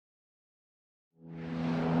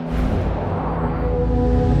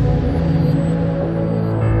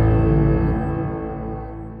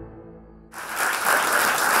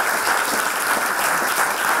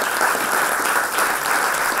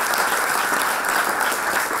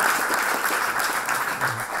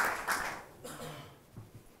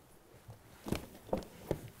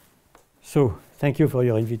So, thank you for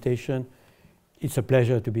your invitation. It's a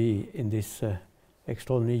pleasure to be in this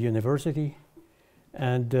extraordinary university.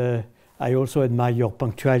 And I also admire your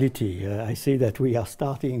punctuality. I see that we are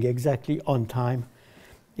starting exactly on time.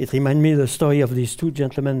 It reminds me of the story of these two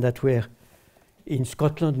gentlemen that were in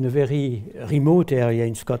Scotland, in a very remote area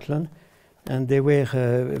in Scotland. And they were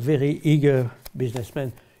very eager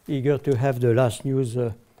businessmen, eager to have the last news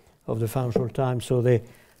of the Financial Times. So they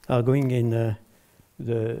are going in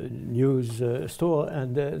the news store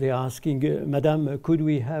and they are asking, Madame, could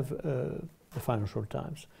we have the Financial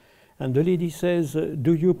Times? And the lady says,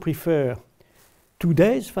 do you prefer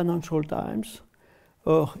today's Financial Times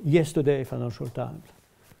or yesterday's Financial Times?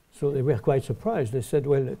 So they were quite surprised. They said,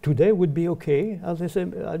 well, today would be okay. And they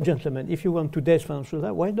said, gentlemen, if you want today's Financial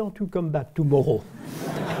Times, why don't you come back tomorrow?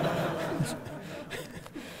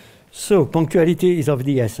 So punctuality is of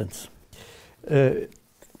the essence.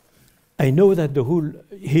 I know that the rule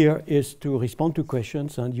here is to respond to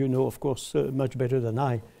questions, and you know, of course, much better than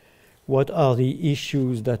I, what are the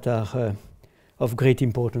issues that are of great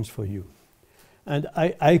importance for you. And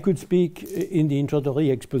I could speak in the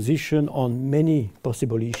introductory exposition on many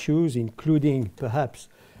possible issues, including perhaps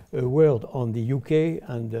a word on the UK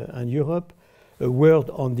and Europe, a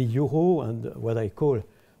word on the euro and what I call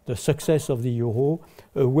the success of the euro,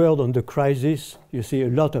 a word on the crisis, you see, a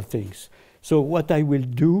lot of things. So what I will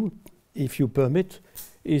do, if you permit,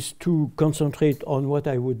 is to concentrate on what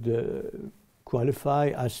I would qualify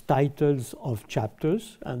as titles of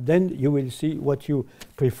chapters, and then you will see what you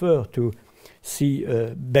prefer to see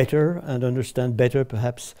better and understand better,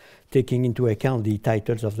 perhaps taking into account the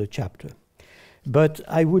titles of the chapter. But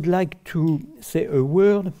I would like to say a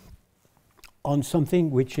word on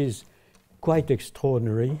something which is quite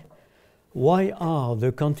extraordinary. Why are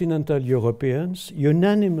the continental Europeans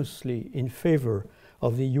unanimously in favor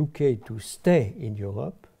of the UK to stay in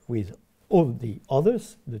Europe with all the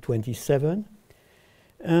others, the 27?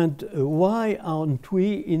 And why aren't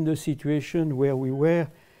we in the situation where we were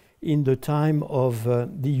in the time of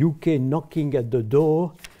the UK knocking at the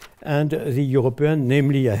door and the European,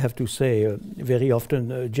 namely, I have to say, very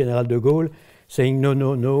often General de Gaulle, saying, no,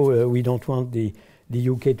 no, no, we don't want the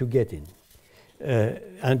UK to get in.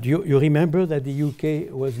 And you remember that the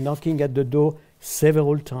UK was knocking at the door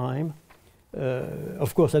several times.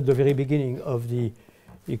 Of course, at the very beginning of the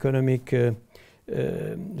economic,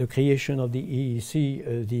 the creation of the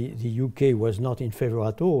EEC, the UK was not in favor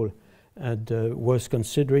at all, and was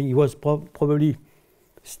considering, he was probably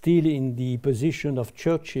still in the position of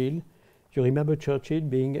Churchill. You remember Churchill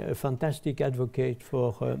being a fantastic advocate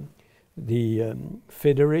for the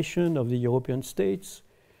federation of the European states,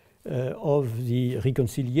 of the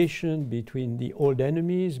reconciliation between the old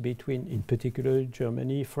enemies, between, in particular,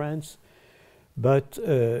 Germany, France. But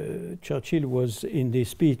Churchill was, in the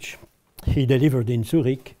speech he delivered in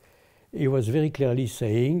Zurich, he was very clearly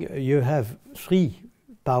saying, you have three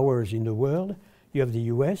powers in the world. You have the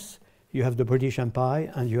US, you have the British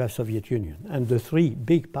Empire, and you have Soviet Union. And the three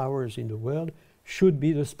big powers in the world should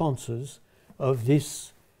be the sponsors of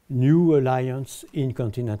this new alliance in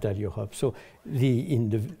continental Europe. So in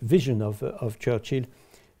the vision of Churchill,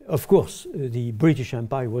 of course, the British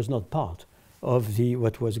Empire was not part of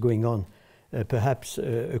what was going on, perhaps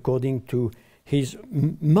according to his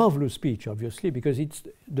marvelous speech, obviously, because it's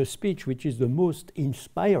the speech which is the most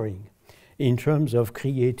inspiring in terms of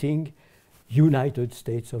creating United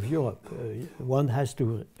States of Europe. One has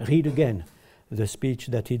to read again the speech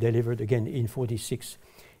that he delivered again in 1946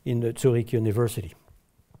 in the Zurich University.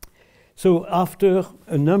 So after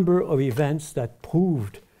a number of events that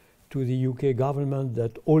proved to the UK government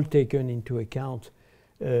that all taken into account,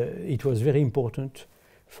 it was very important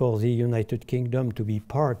for the United Kingdom to be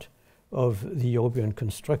part of the European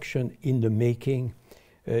construction in the making.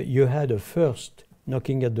 You had a first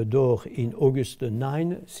knocking at the door in August 9,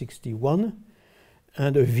 1961,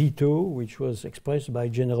 and a veto which was expressed by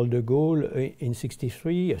General de Gaulle in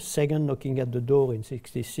 1963, a second knocking at the door in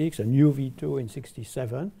 1966, a new veto in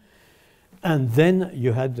 1967. And then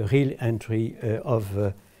you had the real entry of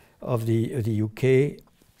the UK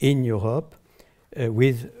in Europe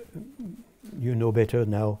with, you know better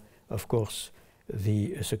now, of course,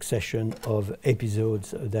 the succession of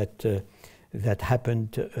episodes that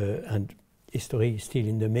happened, and history is still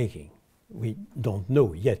in the making. We don't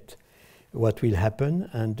know yet what will happen,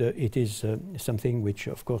 and it is something which,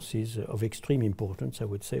 of course, is of extreme importance, I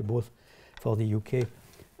would say, both for the UK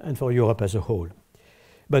and for Europe as a whole.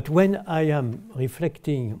 But when I am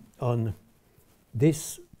reflecting on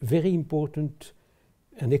this very important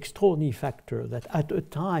and extraordinary factor that at a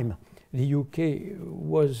time the UK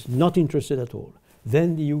was not interested at all,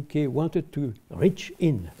 Then the UK wanted to reach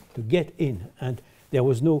in, to get in, and there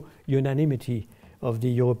was no unanimity of the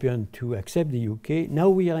European to accept the UK. Now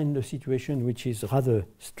we are in a situation which is rather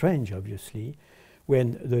strange, obviously,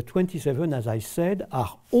 when the 27, as I said,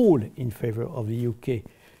 are all in favor of the UK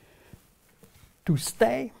to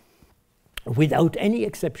stay without any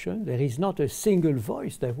exception. There is not a single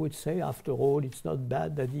voice that would say, after all, it's not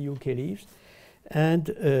bad that the UK leaves. And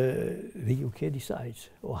the UK decides,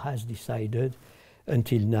 or has decided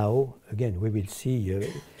until now. Again, we will see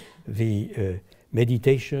the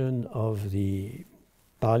meditation of the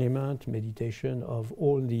Parliament, meditation of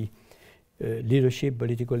all the leadership,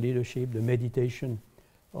 political leadership, the meditation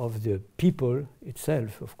of the people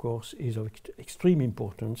itself, of course, is of extreme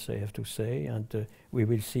importance, I have to say, and we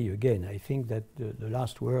will see again. I think that the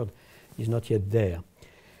last word is not yet there.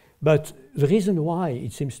 But the reason why,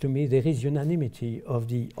 it seems to me, there is unanimity of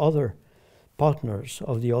the other partners,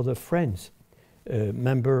 of the other friends,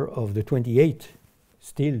 member of the 28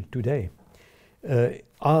 still today,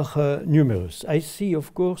 are numerous. I see,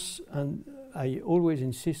 of course, and I always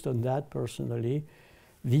insist on that personally,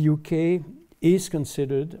 the UK is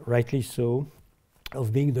considered, rightly so,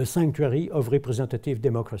 of being the sanctuary of representative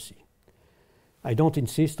democracy. I don't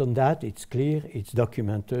insist on that, it's clear, it's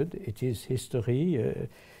documented, it is history,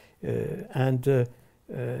 and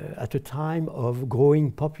at a time of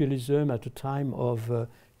growing populism, at a time of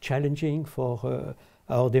challenging for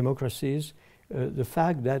our democracies, the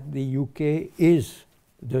fact that the UK is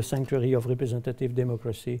the sanctuary of representative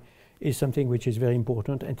democracy is something which is very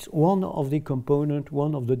important. It's one of the components,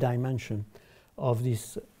 one of the dimensions of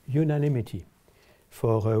this unanimity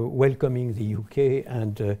for welcoming the UK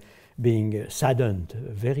and being saddened,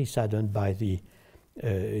 very saddened by the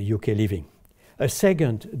UK leaving. A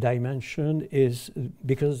second dimension is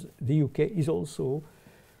because the UK is also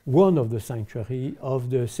one of the sanctuary of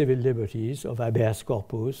the civil liberties, of habeas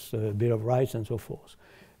corpus, Bill of Rights, and so forth.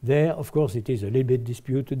 There, of course, it is a little bit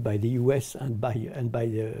disputed by the US and by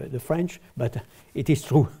the French, but it is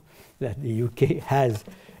true that the UK has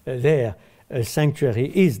there a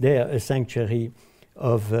sanctuary, is there a sanctuary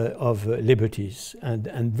of liberties,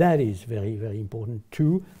 and that is very, very important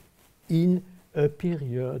too, in a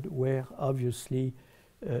period where obviously,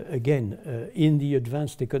 again, in the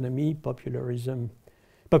advanced economy, populism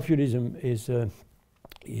is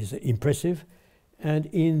impressive. And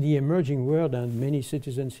in the emerging world, and many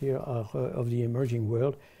citizens here are of the emerging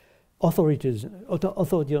world,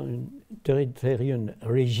 authoritarian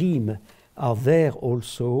regime are there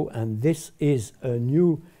also, and this is a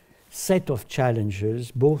new set of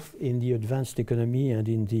challenges, both in the advanced economy and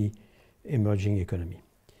in the emerging economy.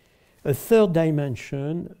 A third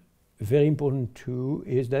dimension, very important too,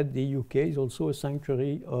 is that the UK is also a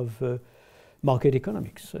sanctuary of market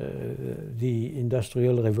economics. The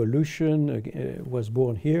Industrial Revolution was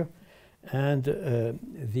born here, and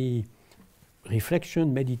the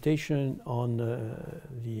reflection, meditation on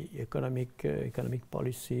the economic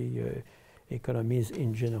policy, economics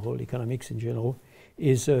in general,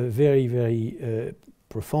 is very, very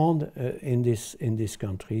profound in this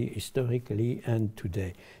country, historically and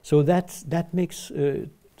today. So that makes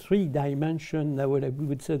three dimensions, I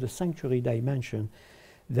would say the sanctuary dimension,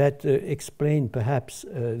 that explain perhaps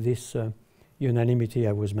this unanimity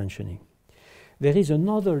I was mentioning. There is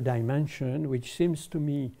another dimension which seems to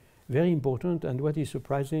me very important, and what is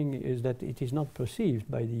surprising is that it is not perceived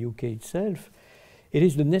by the UK itself. It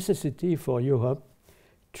is the necessity for Europe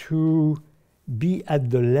to be at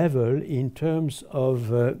the level in terms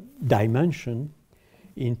of dimension,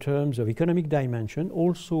 in terms of economic dimension,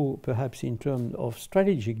 also perhaps in terms of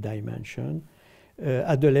strategic dimension,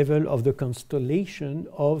 at the level of the constellation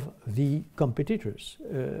of the competitors.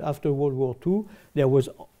 After World War II, there was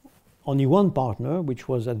only one partner, which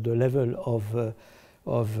was at the level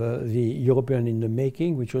of the European in the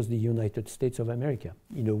making, which was the United States of America.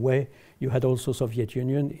 In a way, you had also Soviet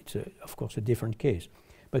Union. It's, of course, a different case.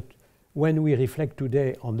 But when we reflect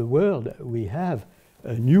today on the world, we have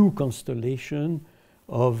a new constellation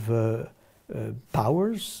of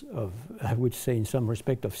powers, of, I would say in some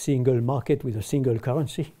respect, of single market with a single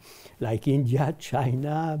currency, like India,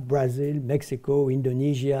 China, Brazil, Mexico,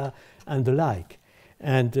 Indonesia, and the like.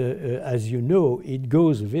 And as you know, it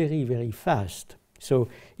goes very, very fast. So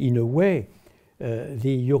in a way,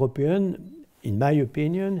 the European, in my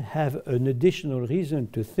opinion, have an additional reason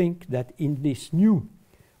to think that in this new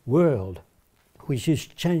world, which is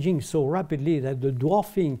changing so rapidly that the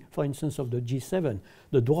dwarfing, for instance, of the G7,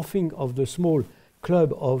 the dwarfing of the small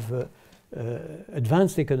club of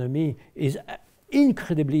advanced economy is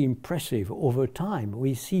incredibly impressive over time.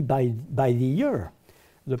 We see by the year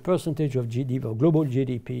the percentage of GDP, of global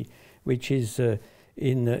GDP, which is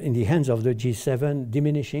in the hands of the G7,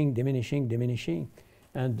 diminishing,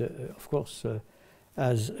 and of course,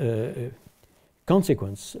 as a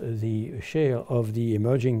consequence, the share of the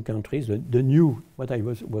emerging countries, the new, what I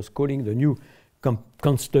was calling the new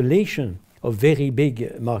constellation of very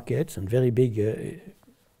big markets and very big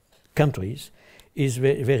countries, is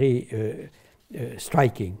very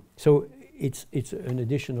striking. So it's an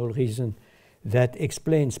additional reason that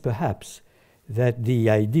explains perhaps that the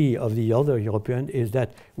idea of the other European is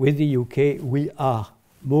that with the UK we are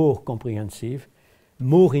more comprehensive,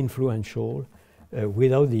 more influential.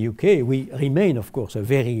 Without the UK we remain, of course, a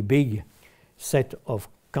very big set of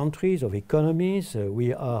countries, of economies.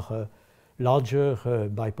 We are larger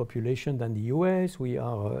by population than the US. We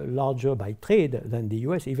are larger by trade than the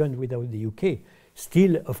US, even without the UK.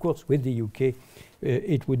 Still, of course, with the UK,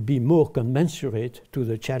 it would be more commensurate to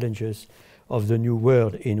the challenges of the new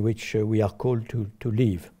world in which we are called to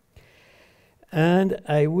live. And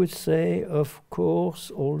I would say, of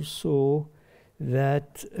course, also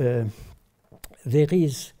that there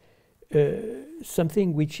is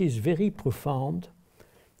something which is very profound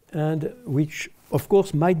and which, of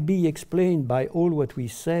course, might be explained by all what we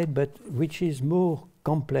said, but which is more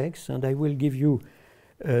complex, and I will give you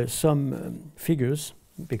some figures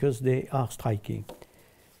because they are striking.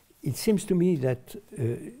 It seems to me that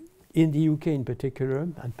in the UK in particular,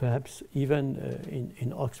 and perhaps even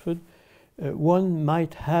in Oxford, one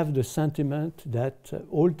might have the sentiment that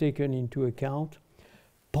all taken into account,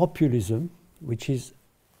 populism, which is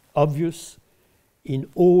obvious in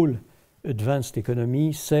all advanced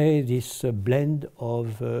economies, say this blend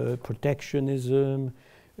of protectionism,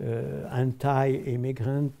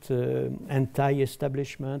 anti-immigrant,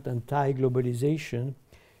 anti-establishment, anti-globalization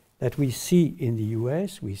that we see in the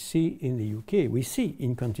US, we see in the UK, we see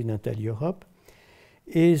in continental Europe,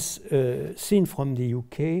 is seen from the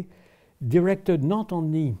UK, directed not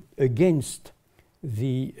only against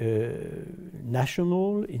the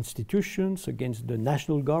national institutions, against the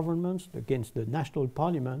national governments, against the national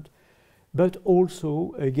parliament, but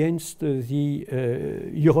also against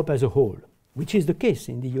the Europe as a whole, which is the case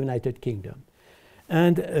in the United Kingdom.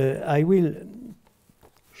 And I will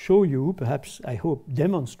show you, perhaps I hope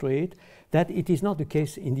demonstrate, that it is not the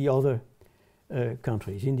case in the other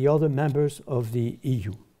countries, in the other members of the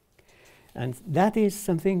EU. And that is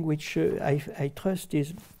something which I trust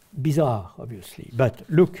is bizarre, obviously. But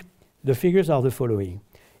look, the figures are the following.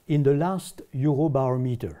 In the last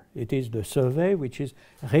Eurobarometer, it is the survey which is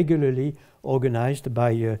regularly organized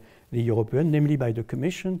by the European, namely by the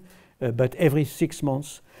Commission, but every 6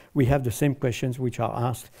 months we have the same questions which are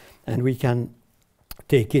asked, and we can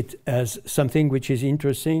take it as something which is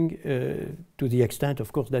interesting to the extent,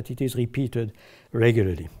 of course, that it is repeated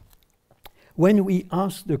regularly. When we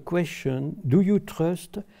ask the question, do you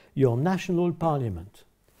trust your national parliament?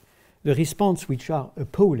 The response which are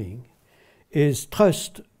appalling is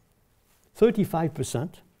trust 35%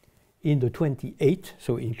 in the 28,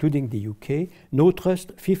 so including the UK, no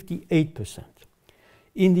trust 58%.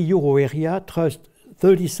 In the euro area, trust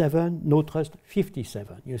 37, no trust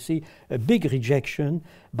 57. You see a big rejection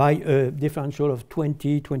by a differential of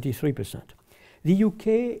 23%. The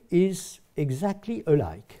UK is exactly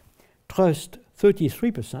alike. Trust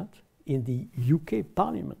 33% in the UK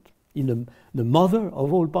Parliament, in the mother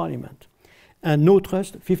of all parliament, and no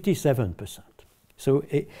trust 57%. So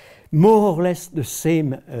more or less the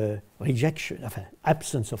same rejection,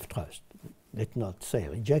 absence of trust. Let's not say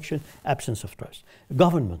rejection, absence of trust.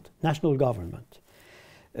 Government, national government.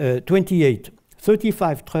 28,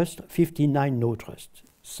 35 trust, 59 no trust.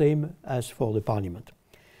 Same as for the parliament.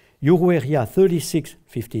 Euro area 36,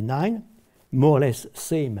 59, more or less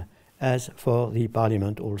same as for the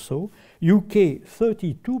parliament also. UK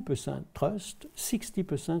 32% trust,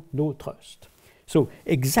 60% no trust. So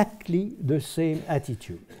exactly the same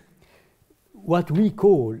attitude. What we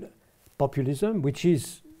call populism, which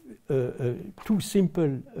is a too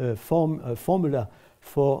simple formula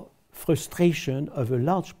for frustration of a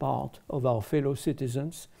large part of our fellow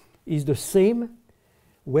citizens, is the same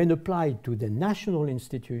when applied to the national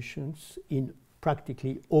institutions in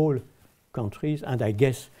practically all countries, and I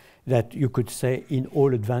guess that you could say in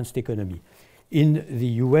all advanced economy. In the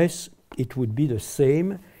US, it would be the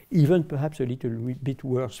same, even perhaps a little bit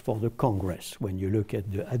worse for the Congress when you look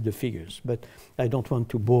at the figures. But I don't want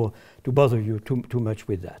to bother you too much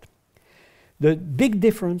with that. The big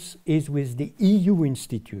difference is with the EU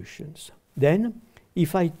institutions. Then,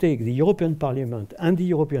 if I take the European Parliament and the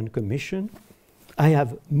European Commission, I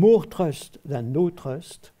have more trust than no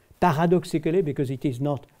trust, paradoxically, because it is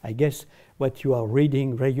not, I guess, what you are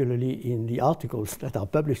reading regularly in the articles that are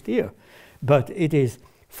published here, but it is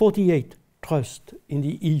 48 trust in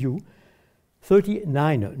the EU,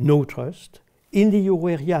 39 no trust. In the euro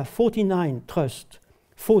area, 49 trust,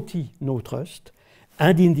 40 no trust.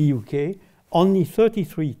 And in the UK, only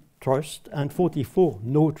 33 trust and 44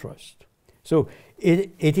 no trust. So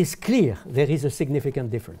it is clear there is a significant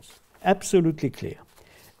difference, absolutely clear.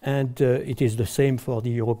 And it is the same for the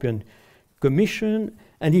European Commission.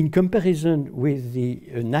 And in comparison with the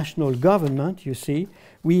national government, you see,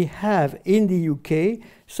 we have in the UK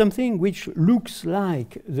something which looks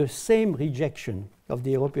like the same rejection of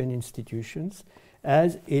the European institutions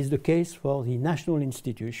as is the case for the national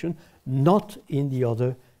institution, not in the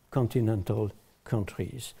other continental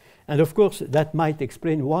countries. And of course, that might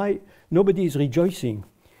explain why nobody is rejoicing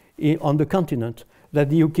on the continent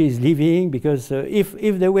that the UK is leaving, because if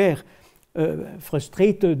they were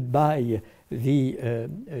frustrated by the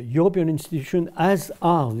European institution, as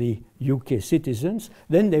are the UK citizens,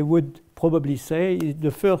 then they would probably say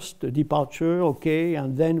the first departure, okay,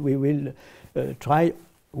 and then we will try,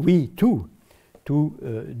 we too,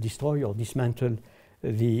 to destroy or dismantle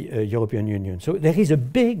the European Union. So there is a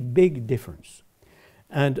big, big difference.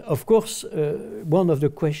 And of course, one of the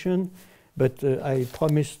questions, but I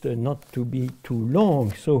promised not to be too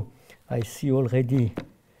long, so I see already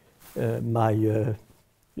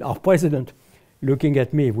our president looking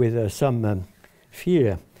at me with some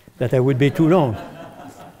fear that I would be too long.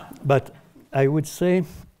 But I would say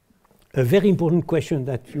a very important question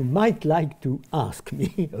that you might like to ask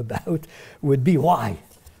me about would be why?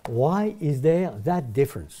 Why is there that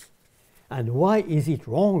difference? And why is it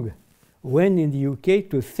wrong when in the UK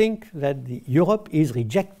to think that Europe is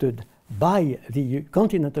rejected by the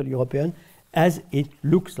continental European as it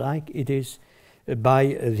looks like it is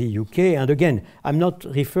by the UK? And again, I'm not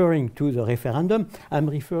referring to the referendum, I'm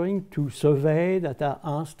referring to surveys that are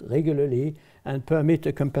asked regularly and permit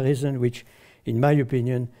a comparison which, in my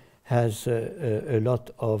opinion, has a lot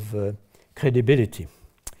of credibility.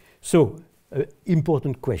 So,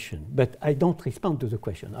 important question, but I don't respond to the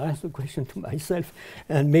question. I ask the question to myself,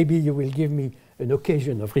 and maybe you will give me an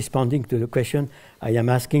occasion of responding to the question I am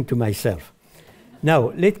asking to myself.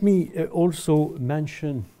 Now, let me also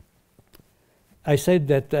mention, I said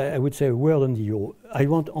that I would say a word on the euro. I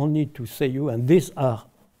want only to say you, and these are,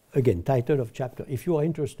 again, title of chapter. If you are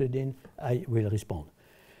interested in, I will respond.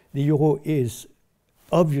 The euro is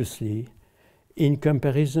obviously, in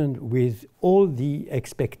comparison with all the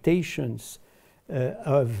expectations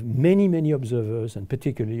of many, many observers, and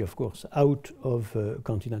particularly, of course, out of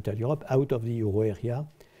continental Europe, out of the euro area,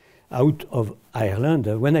 out of Ireland.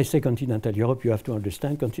 When I say continental Europe, you have to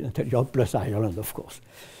understand continental Europe plus Ireland, of course.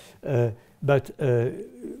 But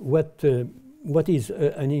what is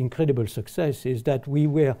an incredible success is that we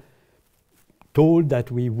were told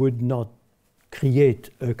that we would not create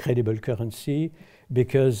a credible currency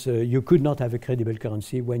because you could not have a credible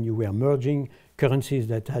currency when you were merging currencies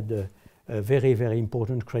that had a very, very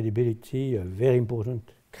important credibility, a very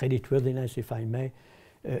important creditworthiness, if I may,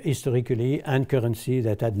 historically, and currency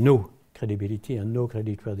that had no credibility and no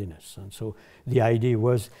creditworthiness. And so the idea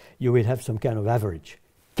was you will have some kind of average.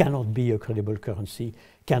 Cannot be a credible currency,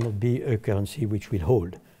 cannot be a currency which will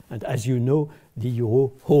hold. And as you know, the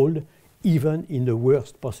euro hold even in the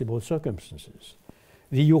worst possible circumstances.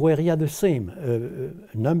 The euro area the same,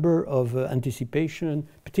 a number of anticipation,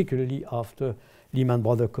 particularly after Lehman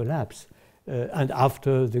Brothers collapse, and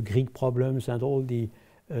after the Greek problems and all the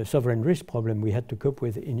sovereign risk problem we had to cope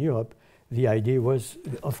with in Europe. The idea was,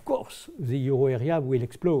 of course, the euro area will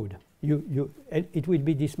explode. It will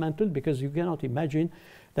be dismantled because you cannot imagine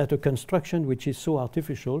that a construction which is so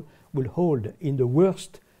artificial will hold in the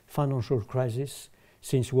worst financial crisis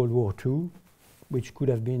since World War II, which could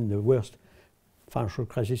have been the worst financial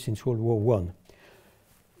crisis since World War I.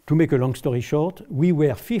 To make a long story short, we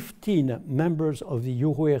were 15 members of the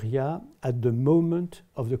euro area at the moment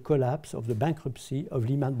of the collapse of the bankruptcy of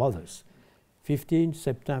Lehman Brothers, 15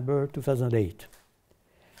 September 2008.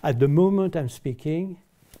 At the moment I'm speaking,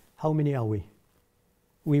 how many are we?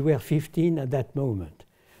 We were 15 at that moment.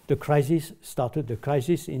 The crisis started, the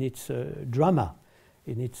crisis in its drama,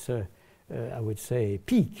 in its, I would say,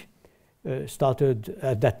 peak, started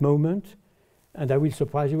at that moment. And I will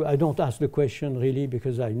surprise you, I don't ask the question really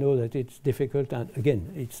because I know that it's difficult, and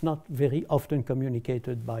again, it's not very often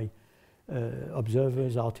communicated by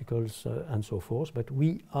observers, articles, and so forth, but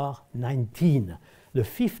we are 19. The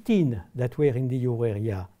 15 that were in the euro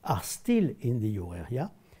area are still in the euro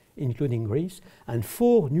area, including Greece, and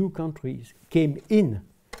 4 new countries came in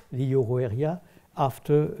the euro area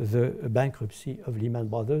after the bankruptcy of Lehman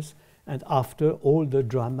Brothers and after all the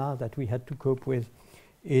drama that we had to cope with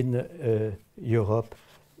in Europe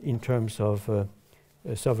in terms of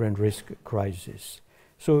sovereign risk crisis.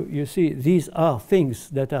 So you see, these are things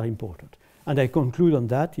that are important. And I conclude on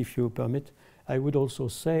that, if you permit. I would also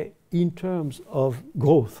say, in terms of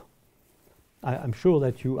growth, I'm sure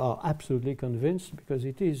that you are absolutely convinced, because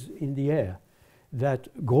it is in the air, that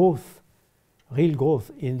growth, real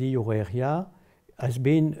growth in the euro area has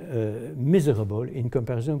been miserable in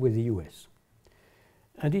comparison with the US.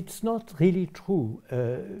 And it's not really true.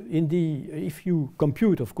 If you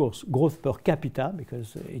compute, of course, growth per capita,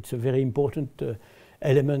 because it's a very important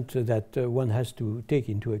element that one has to take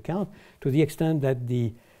into account, to the extent that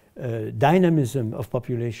the dynamism of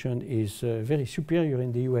population is very superior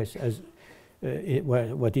in the US as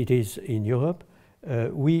what it is in Europe.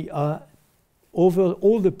 We are, over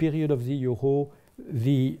all the period of the euro,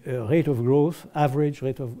 the rate of growth, average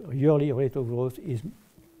rate of yearly rate of growth, is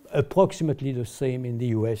approximately the same in the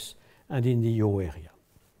US and in the euro area.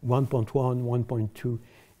 1.1, 1.2.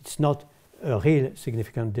 It's not a real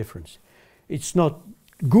significant difference. It's not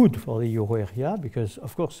good for the euro area because,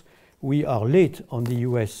 of course, we are late on the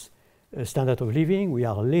US standard of living. We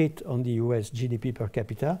are late on the US GDP per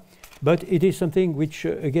capita. But it is something which,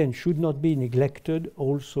 again, should not be neglected.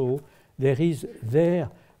 Also, there is there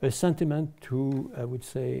a sentiment to, I would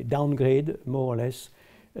say, downgrade more or less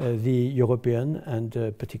the European and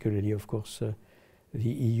particularly, of course, the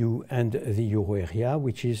EU and the euro area,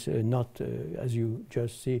 which is not, as you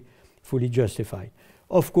just see, fully justified.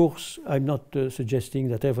 Of course, I'm not suggesting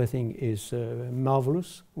that everything is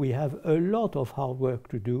marvelous. We have a lot of hard work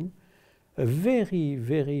to do, a very,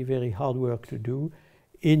 very, very hard work to do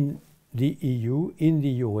in the EU, in the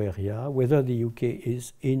euro area, whether the UK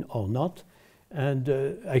is in or not. And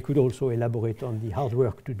I could also elaborate on the hard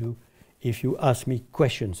work to do if you ask me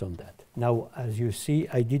questions on that. Now, as you see,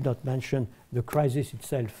 I did not mention the crisis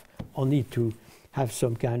itself, only to have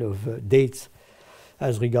some kind of dates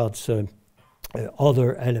as regards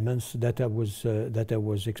other elements that I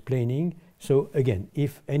was explaining. So again,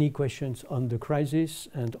 if any questions on the crisis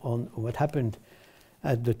and on what happened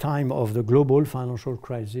at the time of the global financial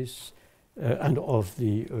crisis and of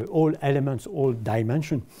the all elements, all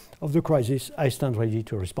dimensions of the crisis, I stand ready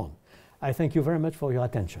to respond. I thank you very much for your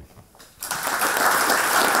attention.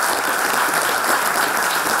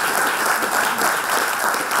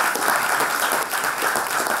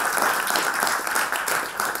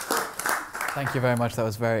 Thank you very much. That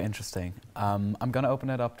was very interesting. I'm going to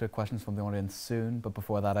open it up to questions from the audience soon, but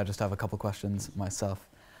before that, I just have a couple questions myself.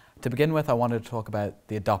 To begin with, I wanted to talk about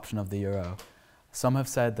the adoption of the euro. Some have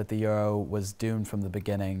said that the euro was doomed from the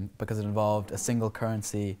beginning because it involved a single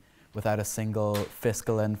currency without a single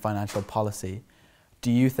fiscal and financial policy.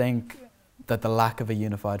 Do you think that the lack of a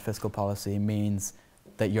unified fiscal policy means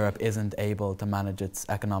that Europe isn't able to manage its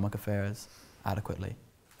economic affairs adequately?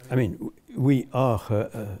 I mean, we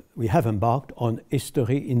have embarked on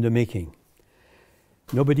history in the making.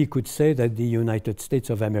 Nobody could say that the United States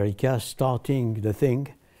of America, starting the thing,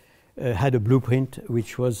 had a blueprint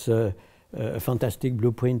which was a fantastic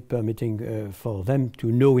blueprint permitting for them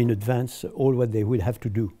to know in advance all what they would have to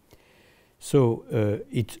do. So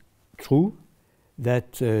it's true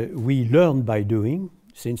that we learned by doing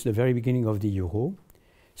since the very beginning of the euro.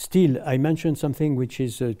 Still, I mentioned something which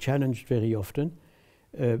is challenged very often,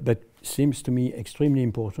 but seems to me extremely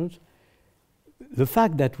important. The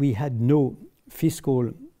fact that we had no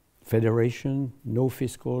fiscal federation, no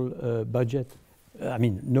fiscal budget,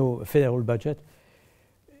 no federal budget,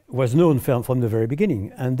 was known from the very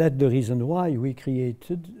beginning. And that's the reason why we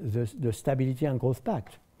created the Stability and Growth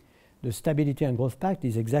Pact. The Stability and Growth Pact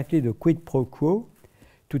is exactly the quid pro quo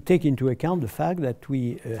to take into account the fact that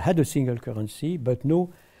we had a single currency, but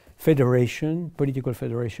no federation, political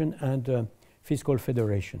federation, and fiscal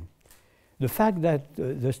federation. The fact that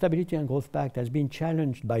the Stability and Growth Pact has been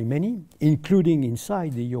challenged by many, including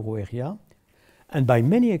inside the euro area, and by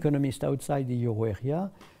many economists outside the euro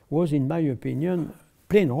area, was, in my opinion,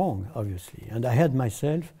 plain wrong, obviously. And I had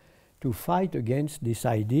myself to fight against this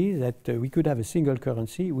idea that we could have a single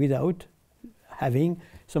currency without having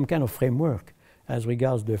some kind of framework as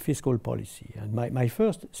regards the fiscal policy. And my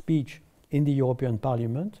first speech in the European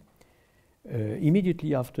Parliament,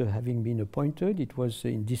 immediately after having been appointed, it was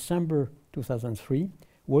in December 2003,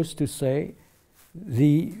 was to say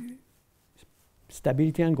the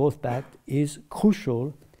Stability and Growth Pact is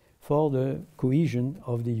crucial for the cohesion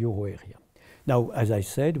of the euro area. Now, as I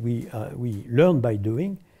said, we learned by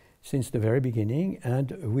doing since the very beginning,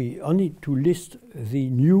 and we only to list the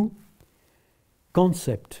new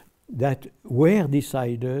concept that were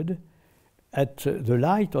decided at the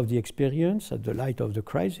light of the experience, at the light of the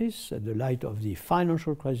crisis, at the light of the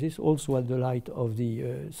financial crisis, also at the light of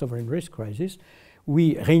the sovereign risk crisis,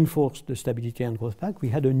 we reinforced the Stability and Growth Pact. We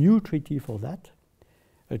had a new treaty for that.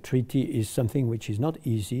 A treaty is something which is not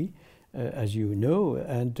easy, as you know,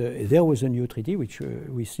 and there was a new treaty which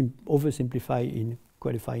we oversimplify in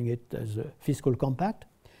qualifying it as a fiscal compact.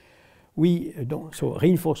 So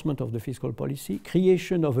reinforcement of the fiscal policy,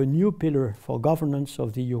 creation of a new pillar for governance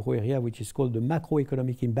of the euro area, which is called the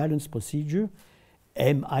Macroeconomic Imbalance Procedure,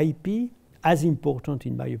 MIP, as important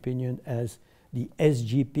in my opinion as the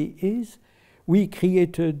SGP is. We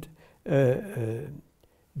created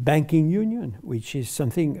banking union, which is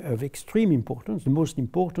something of extreme importance, the most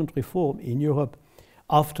important reform in Europe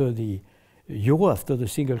after the euro, after the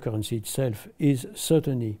single currency itself, is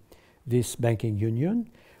certainly this banking union.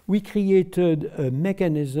 We created a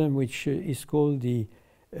mechanism which is called the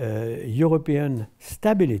European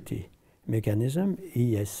Stability Mechanism,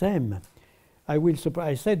 ESM.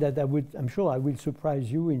 I said that I'm sure I will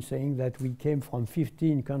surprise you in saying that we came from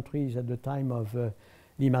 15 countries at the time of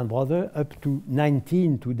Lehman Brothers up to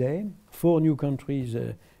 19 today, 4 new countries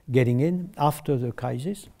getting in after the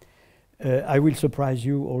crisis. I will surprise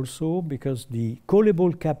you also because the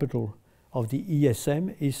callable capital of the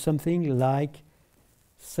ESM is something like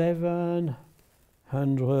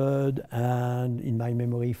 700 and, in my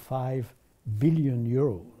memory, 5 billion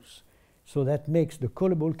euros. So that makes the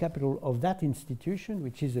callable capital of that institution,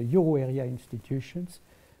 which is a euro area institution,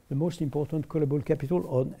 the most important callable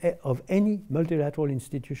capital of any multilateral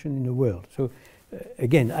institution in the world. So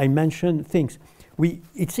again, I mentioned things.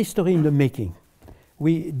 It's history in the making.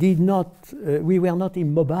 We were not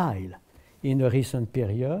immobile in a recent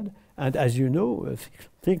period. And as you know,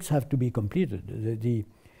 things have to be completed. The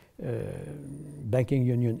banking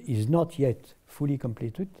union is not yet fully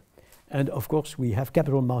completed. And of course, we have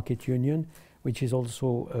capital market union, which is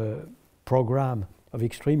also a program of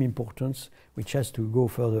extreme importance, which has to go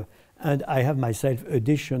further. And I have myself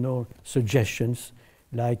additional suggestions,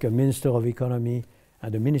 like a Minister of Economy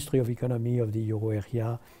and a Ministry of Economy of the euro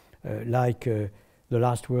area, like the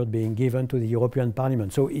last word being given to the European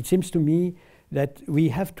Parliament. So it seems to me that we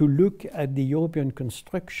have to look at the European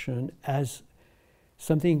construction as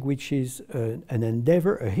something which is an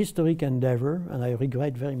endeavor, a historic endeavor, and I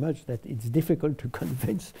regret very much that it's difficult to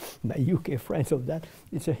convince my UK friends of that.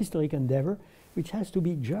 It's a historic endeavor which has to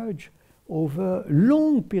be judged over a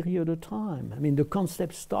long period of time. I mean, the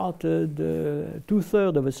concept started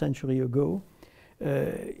 2/3 of a century ago.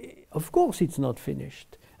 Of course it's not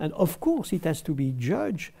finished. And of course it has to be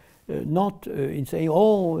judged not in saying,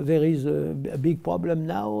 oh, there is a big problem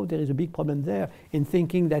now, there is a big problem there, in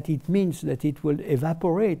thinking that it means that it will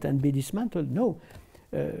evaporate and be dismantled. No,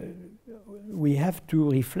 we have to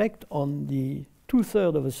reflect on the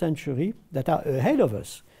 2/3 of a century that are ahead of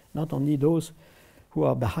us, not only those who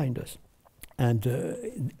are behind us. And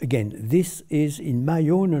again, this is, in my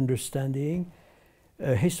own understanding,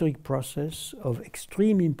 a historic process of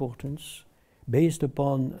extreme importance based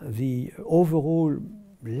upon the overall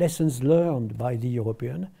lessons learned by the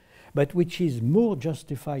European, but which is more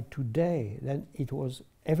justified today than it was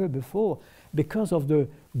ever before because of the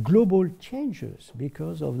global changes,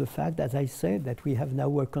 because of the fact, as I said, that we have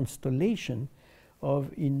now a constellation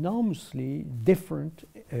of enormously different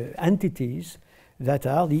entities that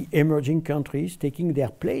are the emerging countries taking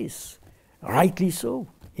their place, rightly so,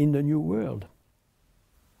 in the new world.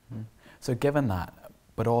 So given that,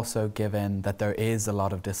 but also given that there is a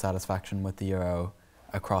lot of dissatisfaction with the euro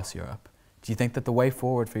across Europe, do you think that the way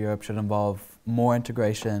forward for Europe should involve more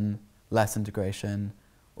integration, less integration,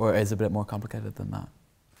 or is it a bit more complicated than that?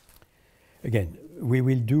 Again, we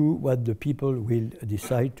will do what the people will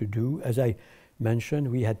decide to do. As I mentioned,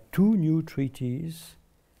 we had 2 new treaties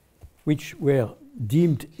which were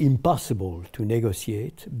deemed impossible to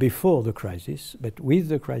negotiate before the crisis, but with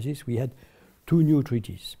the crisis we had 2 new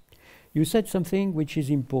treaties. You said something which is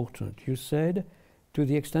important. You said, to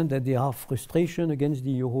the extent that there are frustration against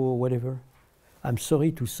the euro or whatever, I'm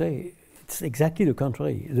sorry to say, it's exactly the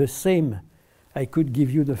contrary. The same, I could give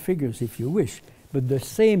you the figures if you wish, but the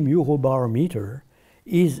same Eurobarometer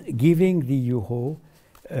is giving the euro,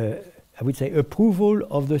 I would say, approval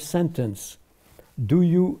of the sentence. Do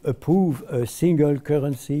you approve a single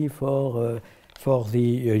currency for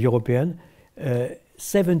the European?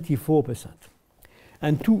 74%.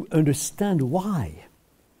 And to understand why,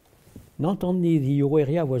 not only the euro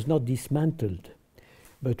area was not dismantled,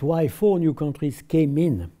 but why 4 new countries came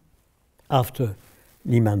in after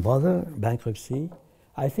Lehman Brothers bankruptcy,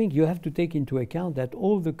 I think you have to take into account that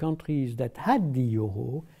all the countries that had the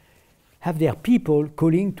euro have their people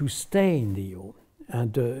calling to stay in the euro.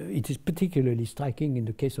 And it is particularly striking in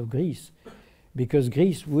the case of Greece, because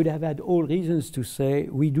Greece would have had all reasons to say,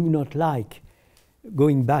 we do not like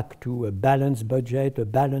going back to a balanced budget, a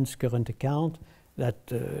balanced current account that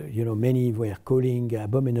many were calling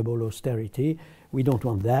abominable austerity. We don't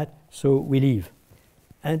want that, so we leave.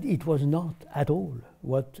 And it was not at all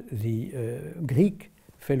what the Greek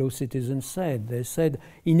fellow citizens said. They said,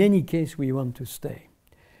 in any case, we want to stay.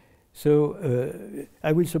 So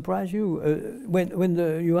I will surprise you. When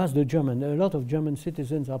you ask the German, a lot of German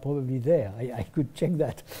citizens are probably there. I could check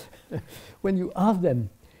that. When you ask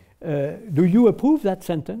them, do you approve that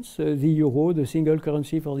sentence, the euro, the single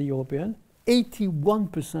currency for the European?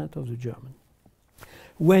 81% of the German.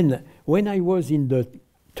 When I was in the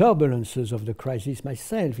turbulences of the crisis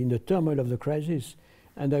myself, in the turmoil of the crisis,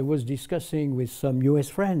 and I was discussing with some US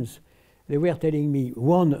friends, they were telling me,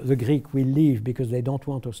 one, the Greek will leave because they don't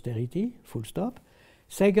want austerity, full stop.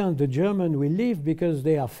 Second, the German will leave because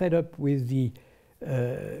they are fed up with the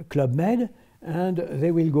Club Med and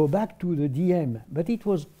they will go back to the DM. But it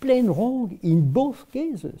was plain wrong in both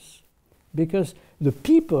cases because the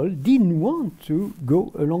people didn't want to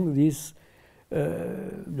go along these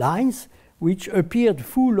lines which appeared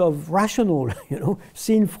full of rational,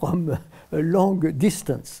 seen from a long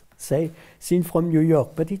distance, say, seen from New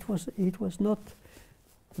York. But it was not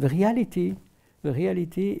the reality. The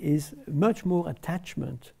reality is much more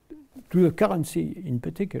attachment to the currency in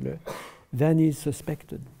particular than is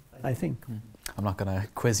suspected, I think. I'm not going to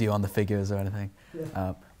quiz you on the figures or anything.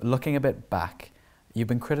 Yeah. Looking a bit back, you've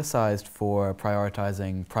been criticized for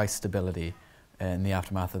prioritizing price stability in the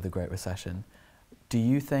aftermath of the Great Recession. Do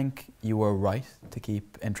you think you were right to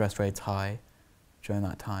keep interest rates high during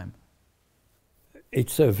that time?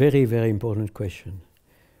 It's a very, very important question.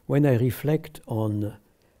 When I reflect on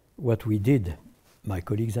what we did, my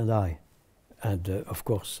colleagues and I, and of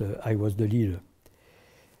course I was the leader,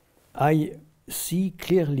 I see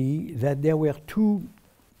clearly that there were two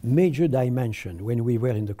major dimensions when we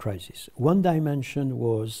were in the crisis. One dimension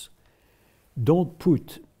was, don't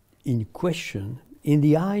put in question, in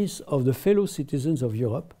the eyes of the fellow citizens of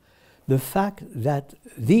Europe, the fact that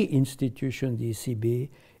the institution, the ECB,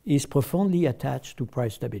 is profoundly attached to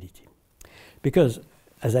price stability. Because,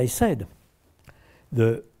 as I said,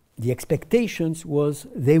 the expectations was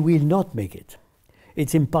they will not make it.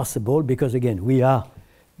 It's impossible because, again, we are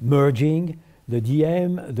merging the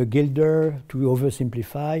DM, the guilder, to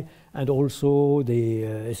oversimplify, and also the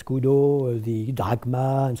escudo, the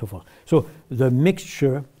drachma, and so forth. So the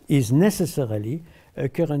mixture is necessarily a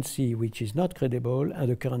currency which is not credible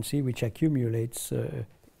and a currency which accumulates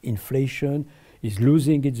inflation, is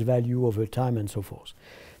losing its value over time, and so forth.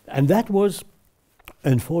 And that was,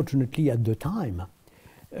 unfortunately, at the time,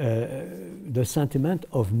 the sentiment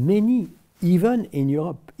of many, even in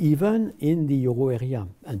Europe, even in the euro area,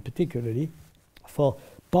 and particularly for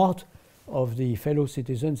part of the fellow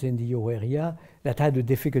citizens in the euro area that had a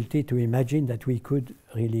difficulty to imagine that we could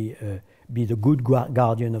really be the good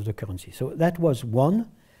guardian of the currency. So that was one,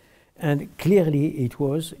 and clearly it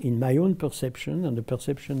was, in my own perception and the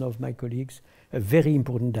perception of my colleagues, a very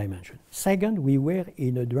important dimension. Second, we were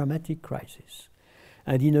in a dramatic crisis.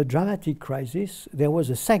 And in a dramatic crisis, there was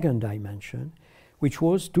a second dimension, which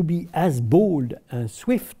was to be as bold and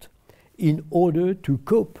swift in order to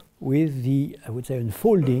cope with the, I would say,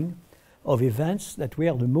 unfolding of events that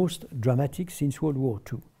were the most dramatic since World War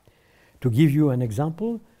II. To give you an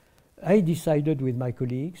example, I decided with my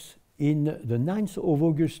colleagues in the 9th of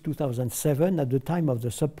August 2007, at the time of the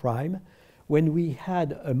subprime, when we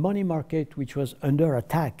had a money market which was under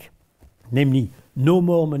attack, namely no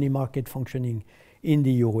more money market functioning in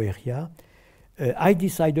the euro area, I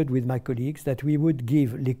decided with my colleagues that we would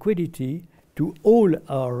give liquidity to all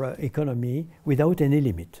our economy without any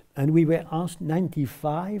limit. And we were asked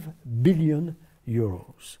 95 billion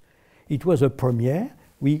euros. It was a premiere.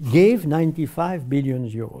 We gave 95 billion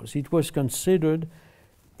euros. It was considered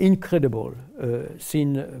incredible,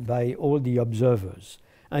 seen by all the observers.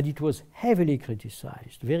 And it was heavily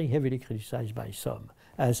criticized, very heavily criticized by some,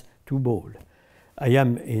 as too bold. I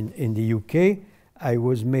am in the UK. I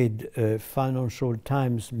was made Financial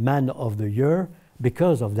Times Man of the Year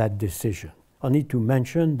because of that decision. I need to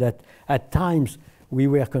mention that at times we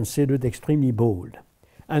were considered extremely bold.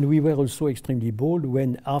 And we were also extremely bold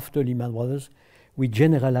when, after Lehman Brothers, we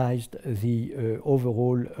generalized the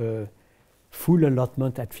overall full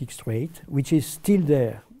allotment at fixed rate, which is still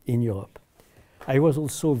there in Europe. I was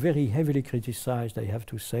also very heavily criticized, I have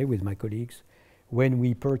to say, with my colleagues, when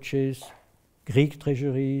we purchased Greek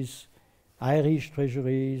treasuries, Irish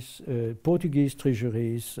treasuries, Portuguese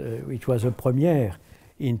treasuries, which was a premiere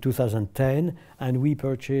in 2010, and we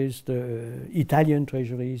purchased Italian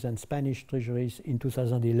treasuries and Spanish treasuries in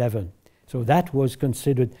 2011. So that was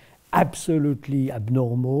considered absolutely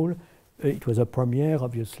abnormal. It was a premiere,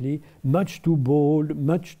 obviously, much too bold,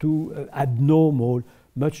 much too abnormal,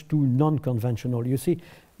 much too non-conventional. You see,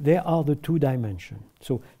 there are the two dimensions.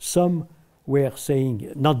 So some were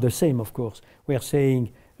saying, not the same, of course, were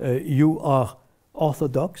saying you are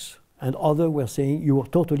orthodox, and others were saying you are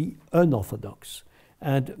totally unorthodox.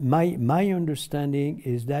 And my understanding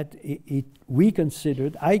is that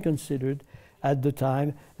I considered at the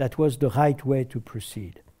time that was the right way to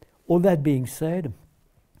proceed. All that being said,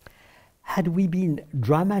 had we been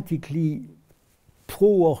dramatically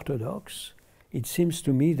pro-orthodox, it seems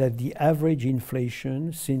to me that the average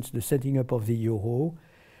inflation since the setting up of the euro,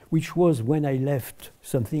 which was when I left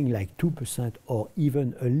something like 2% or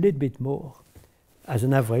even a little bit more, as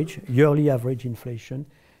an average, yearly average inflation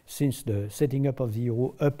since the setting up of the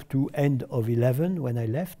euro up to end of 11 when I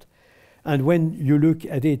left. And when you look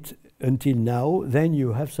at it until now, then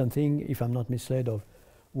you have something, if I'm not misled, of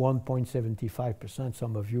 1.75%.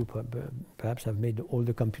 Some of you perhaps have made all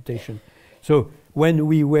the computation. So when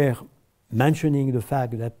we were mentioning the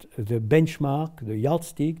fact that the benchmark, the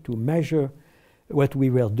yardstick to measure what we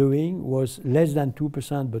were doing was less than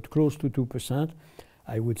 2%, but close to 2%,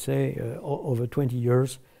 I would say over 20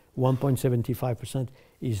 years, 1.75%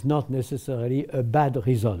 is not necessarily a bad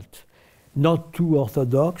result. Not too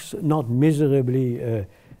orthodox, not miserably,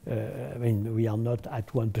 I mean, we are not at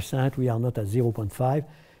 1%, we are not at 0.5,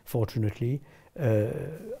 fortunately.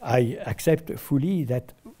 I accept fully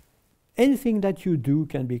that anything that you do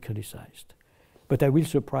can be criticized. But I will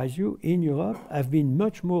surprise you, in Europe, I've been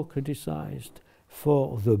much more criticized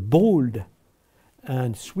for the bold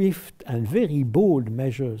and swift and very bold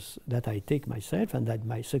measures that I take myself and that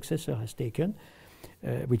my successor has taken,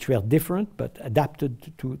 which were different but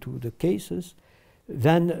adapted to the cases,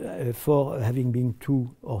 than for having been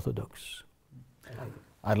too orthodox.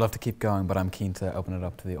 I'd love to keep going, but I'm keen to open it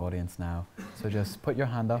up to the audience now. So just put your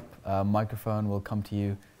hand up, microphone will come to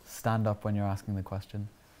you, stand up when you're asking the question.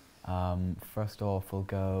 First off, we'll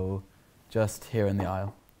go just here in the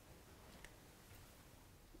aisle.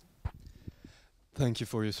 Thank you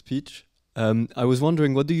for your speech. I was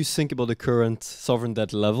wondering, what do you think about the current sovereign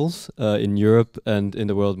debt levels in Europe and in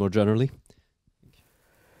the world more generally?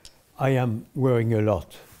 I am worrying a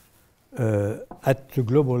lot. At the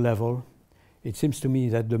global level, it seems to me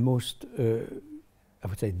that the most, I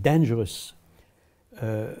would say, dangerous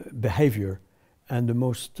behavior and the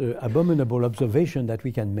most abominable observation that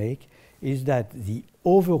we can make is that the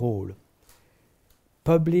overall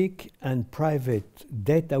public and private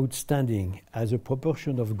debt outstanding as a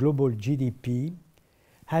proportion of global GDP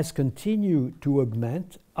has continued to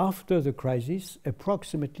augment after the crisis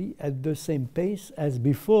approximately at the same pace as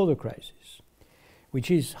before the crisis, which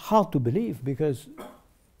is hard to believe because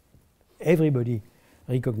everybody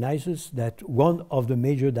recognizes that one of the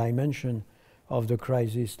major dimensions of the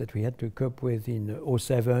crisis that we had to cope with in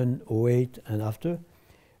 2007, 2008 and after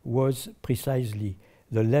was precisely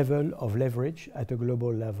the level of leverage at a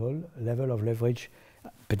global level of leverage,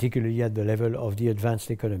 particularly at the level of the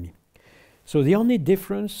advanced economy. So the only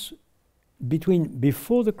difference between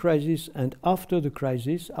before the crisis and after the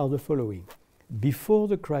crisis are the following. Before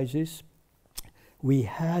the crisis, we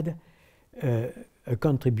had a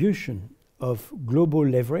contribution of global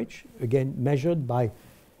leverage, again measured by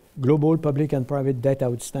global public and private debt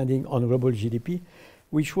outstanding on global GDP,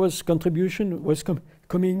 which was contribution was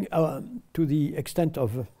coming to the extent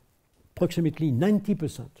of approximately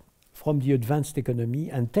 90% from the advanced economy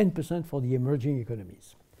and 10% for the emerging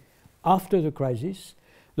economies. After the crisis,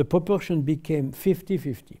 the proportion became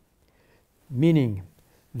 50-50, meaning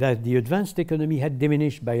that the advanced economy had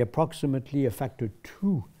diminished by approximately a factor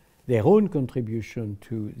 2 their own contribution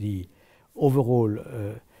to the overall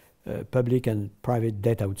public and private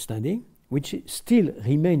debt outstanding, which still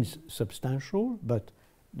remains substantial, but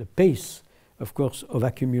the pace, of course, of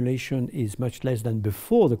accumulation is much less than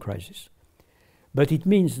before the crisis. But it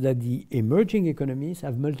means that the emerging economies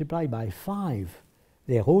have multiplied by 5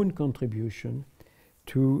 their own contribution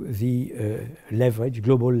to the leverage,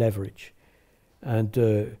 global leverage.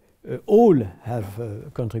 And all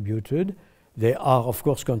have contributed. There are, of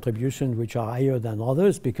course, contributions which are higher than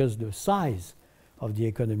others because the size of the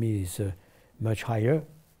economy is much higher.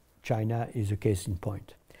 China is a case in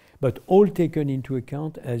point. But all taken into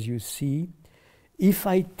account, as you see, if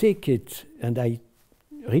I take it, and I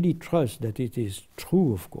really trust that it is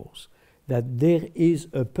true, of course, that there is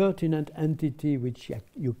a pertinent entity which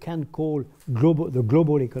you can call the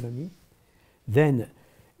global economy, then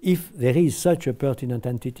if there is such a pertinent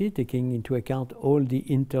entity, taking into account all the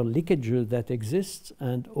interlinkages that exists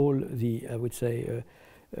and all the, I would say,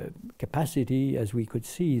 capacity, as we could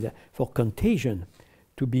see, for contagion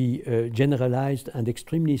to be generalized and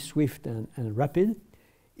extremely swift and rapid,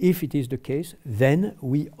 if it is the case, then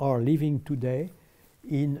we are living today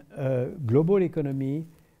in a global economy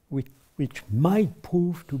which might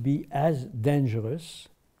prove to be as dangerous,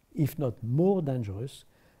 if not more dangerous,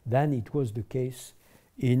 than it was the case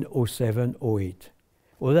in 07, 08.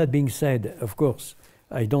 All that being said, of course,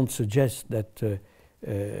 I don't suggest that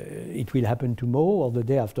it will happen tomorrow or the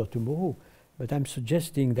day after tomorrow, but I'm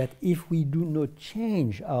suggesting that if we do not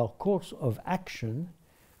change our course of action,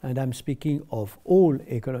 and I'm speaking of all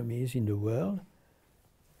economies in the world,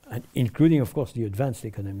 and including, of course, the advanced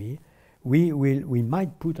economy, we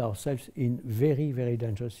might put ourselves in very, very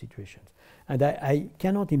dangerous situations. And I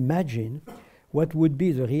cannot imagine what would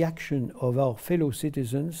be the reaction of our fellow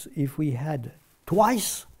citizens if we had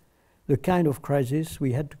twice the kind of crisis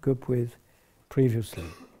we had to cope with previously.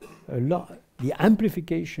 The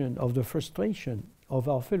amplification of the frustration of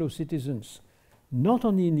our fellow citizens, not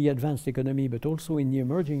only in the advanced economy, but also in the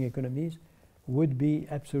emerging economies, would be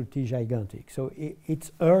absolutely gigantic. So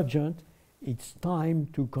it's urgent, it's time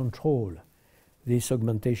to control this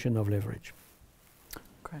augmentation of leverage.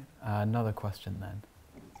 Great. Another question then.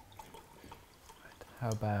 How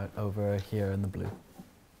about over here in the blue?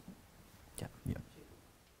 Yeah.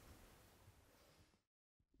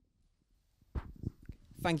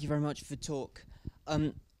 Thank you very much for the talk.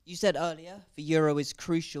 You said earlier the euro is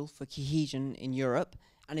crucial for cohesion in Europe,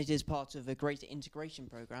 and it is part of a greater integration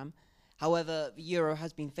program. However, the euro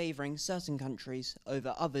has been favouring certain countries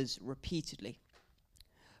over others repeatedly.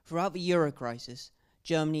 Throughout the euro crisis,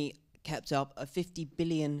 Germany kept up a 50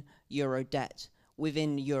 billion euro debt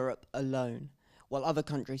within Europe alone, while other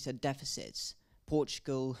countries had deficits: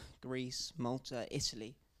 Portugal, Greece, Malta,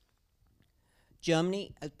 Italy.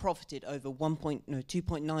 Germany has profited over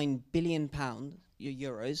 2.9 billion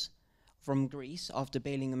euros from Greece after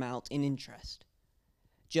bailing them out in interest.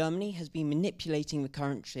 Germany has been manipulating the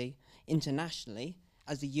currency internationally,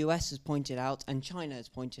 as the US has pointed out and China has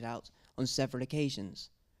pointed out on several occasions.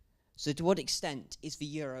 So to what extent is the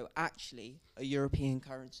euro actually a European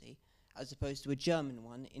currency as opposed to a German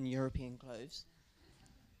one in European clothes?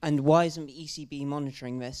 And why isn't the ECB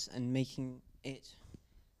monitoring this and making it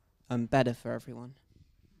better for everyone?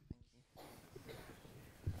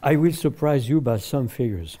 I will surprise you by some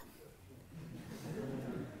figures.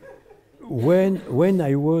 When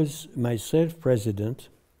I was myself president,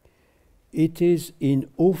 it is in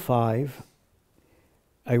 05,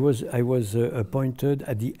 I was appointed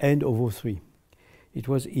at the end of 03. It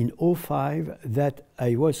was in 05 that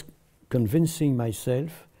I was convincing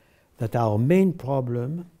myself that our main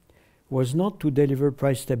problem was not to deliver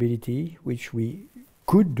price stability, which we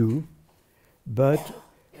could do, but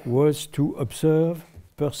was to observe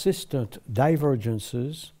persistent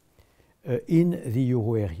divergences in the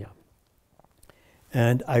euro area.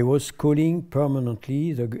 And I was calling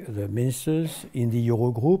permanently the ministers in the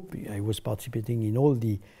Eurogroup. I was participating in all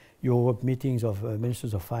the Europe meetings of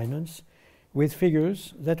ministers of finance with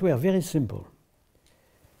figures that were very simple.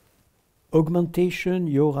 Augmentation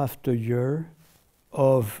year after year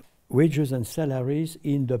of wages and salaries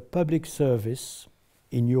in the public service,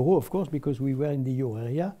 in euro, of course, because we were in the euro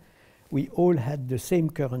area. We all had the same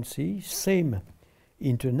currency, same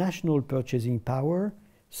international purchasing power,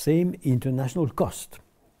 same international cost,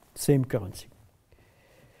 same currency.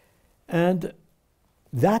 And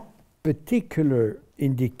that particular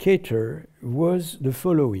indicator was the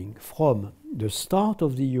following: from the start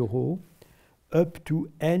of the euro up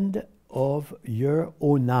to end of year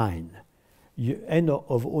 09. End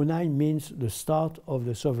of 09 means the start of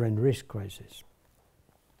the sovereign risk crisis.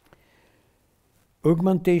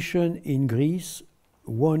 Augmentation in Greece,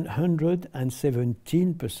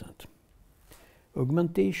 117%.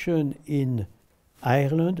 Augmentation in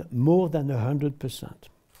Ireland, more than 100%.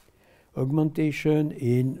 Augmentation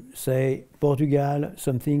in, say, Portugal,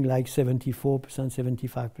 something like 74%,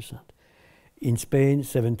 75%. In Spain,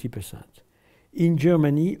 70%. In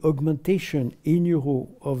Germany, augmentation in euro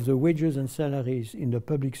of the wages and salaries in the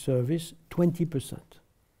public service, 20%.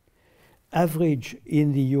 Average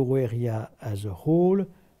in the euro area as a whole,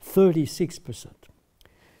 36%.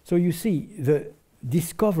 So you see, the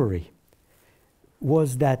discovery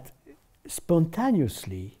was that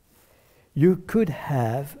spontaneously you could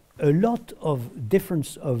have a lot of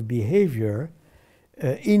difference of behavior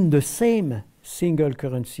in the same single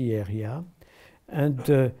currency area,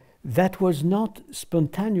 and that was not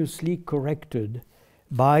spontaneously corrected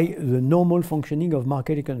by the normal functioning of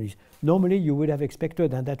market economies. Normally, you would have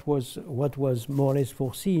expected, and that was what was more or less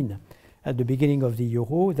foreseen at the beginning of the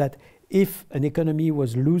euro, that if an economy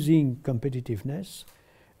was losing competitiveness,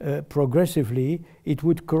 progressively it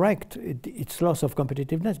would correct its loss of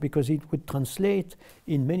competitiveness, because it would translate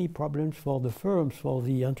in many problems for the firms, for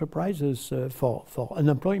the enterprises, for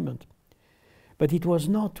unemployment. But it was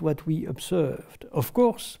not what we observed. Of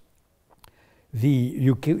course,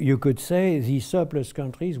 you could say the surplus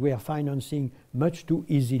countries were financing much too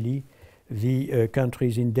easily the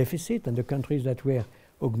countries in deficit, and the countries that were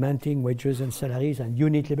augmenting wages and salaries and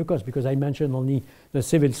unit labor costs, because I mentioned only the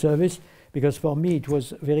civil service, because for me it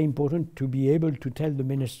was very important to be able to tell the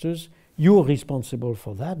ministers, you're responsible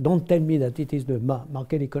for that. Don't tell me that it is the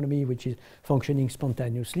market economy which is functioning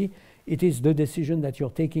spontaneously. It is the decision that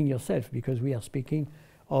you're taking yourself, because we are speaking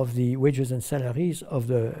of the wages and salaries of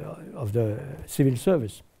the civil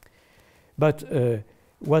service. But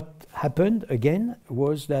what happened again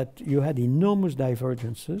was that you had enormous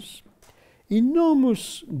divergences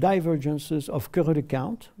of current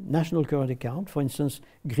account, national current account. For instance,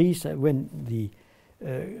 Greece, when the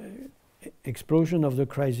explosion of the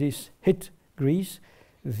crisis hit Greece,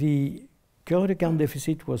 the current account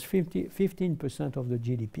deficit was 15% of the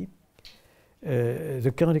GDP.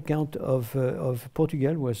 The current account of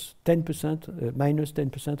Portugal was 10%, minus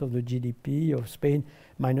 10% of the GDP, of Spain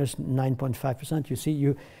minus 9.5%. You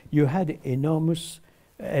see, you had enormous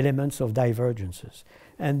elements of divergences.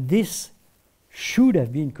 And this should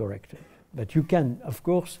have been corrected. But you can, of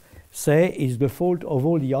course, say it's the fault of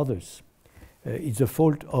all the others. It's the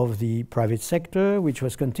fault of the private sector, which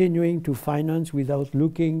was continuing to finance without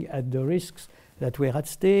looking at the risks that were at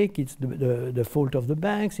stake. It's the fault of the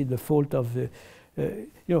banks. It's the fault of the,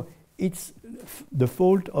 it's the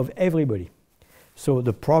fault of everybody. So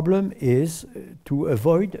the problem is to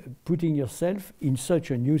avoid putting yourself in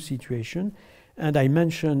such a new situation. And I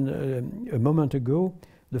mentioned a moment ago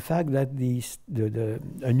the fact that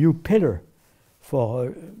a new pillar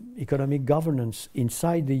for economic governance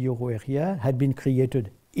inside the euro area had been created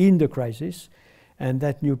in the crisis, and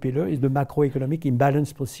that new pillar is the macroeconomic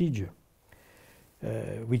imbalance procedure,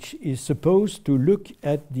 which is supposed to look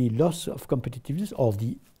at the loss of competitiveness or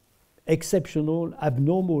the exceptional,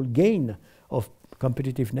 abnormal gain of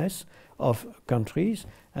competitiveness of countries.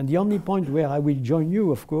 And the only point where I will join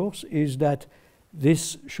you, of course, is that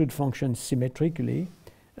this should function symmetrically,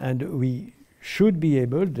 and we should be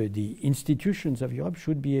able, the institutions of Europe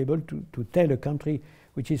should be able to tell a country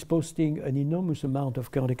which is posting an enormous amount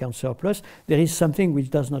of current account surplus, there is something which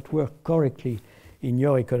does not work correctly in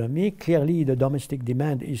your economy. Clearly, the domestic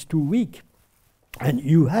demand is too weak, and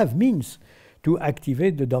you have means to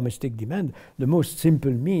activate the domestic demand. The most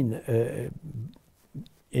simple mean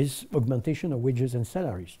is augmentation of wages and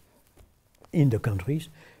salaries in the countries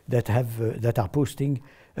that have that are posting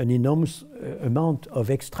an enormous amount of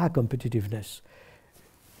extra competitiveness.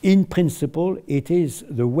 In principle, it is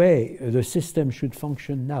the way the system should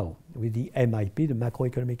function now, with the MIP, the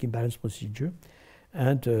macroeconomic imbalance procedure,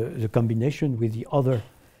 and the combination with the other,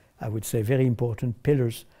 I would say, very important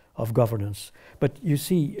pillars of governance. But you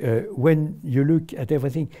see, when you look at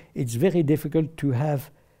everything, it's very difficult to have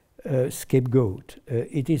a scapegoat.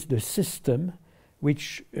 It is the system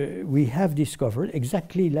which we have discovered,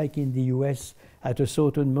 exactly like in the US. At a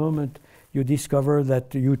certain moment, you discover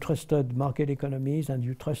that you trusted market economies, and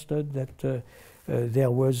you trusted that there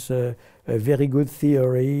was a very good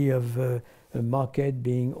theory of a market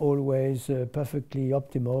being always perfectly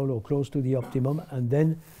optimal or close to the optimum, and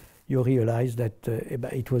then you realize that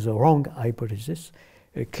it was a wrong hypothesis.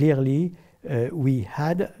 Clearly, we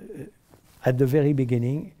had at the very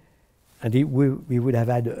beginning, and we would have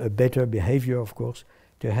had a better behavior, of course,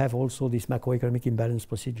 to have also this macroeconomic imbalance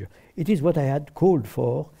procedure. It is what I had called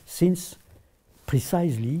for since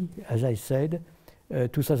precisely, as I said,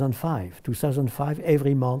 2005. 2005,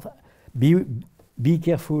 every month, be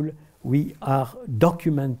careful, we are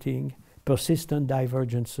documenting persistent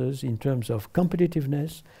divergences in terms of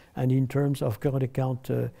competitiveness and in terms of current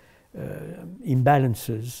account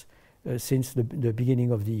imbalances since the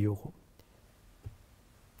beginning of the euro.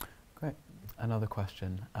 Great. Another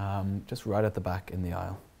question, just right at the back in the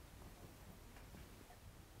aisle.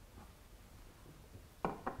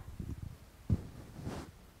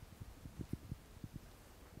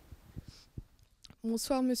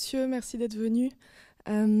 Bonsoir, monsieur. Merci d'être venu.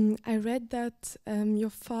 I read that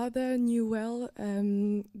your father knew well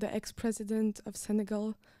the ex-president of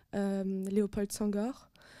Senegal, Léopold Senghor,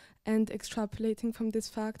 and extrapolating from this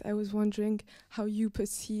fact, I was wondering how you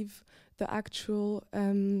perceive the actual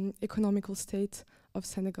economical state of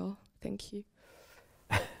Senegal. Thank you.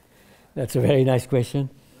 That's a very nice question.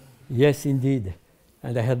 Yes, indeed.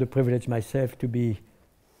 And I had the privilege myself to be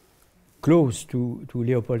close to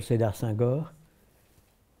Léopold Sédar Senghor.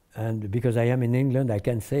 And because I am in England, I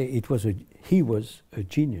can say he was a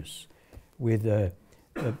genius with a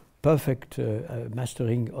perfect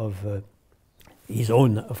mastering of his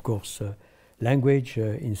own, of course, language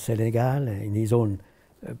in Senegal, in his own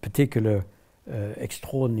particular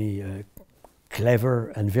extraordinary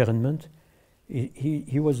clever environment.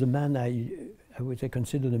 He was the man I would say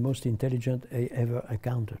consider the most intelligent I ever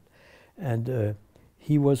encountered. And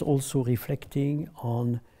he was also reflecting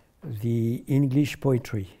on the English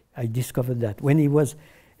poetry. I discovered that when he was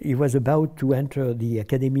about to enter the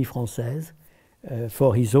Académie Française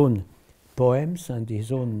for his own poems and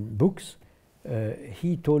his own books,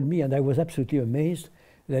 he told me, and I was absolutely amazed,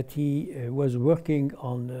 that he was working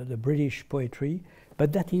on the British poetry,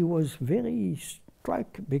 but that he was very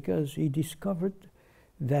struck because he discovered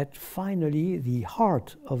that finally the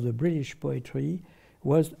heart of the British poetry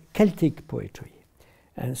was Celtic poetry.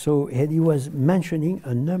 And so he was mentioning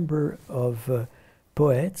a number of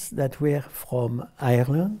poets that were from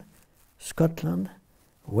Ireland, Scotland,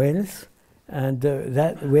 Wales, and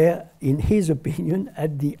that were, in his opinion,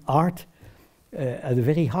 at the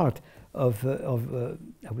very heart of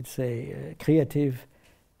I would say, creative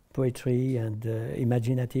poetry and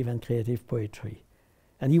imaginative and creative poetry.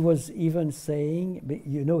 And he was even saying,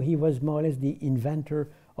 you know, he was more or less the inventor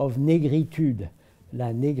of négritude,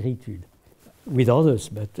 la négritude, with others,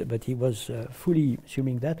 but he was fully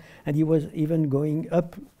assuming that. And he was even going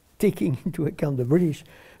up, taking into account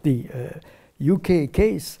the UK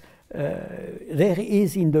case. There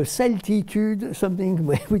is in the Celtitude something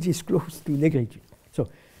which is close to négritude. So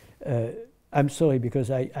I'm sorry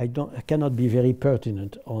because I cannot be very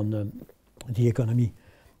pertinent on the economy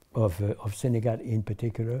of Senegal in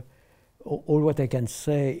particular. All what I can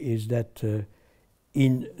say is that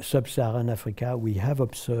in sub-Saharan Africa we have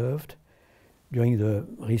observed during the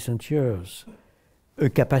recent years a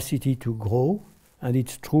capacity to grow, and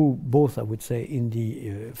it's true both, I would say, in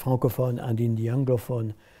the Francophone and in the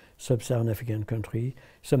Anglophone sub-Saharan African country,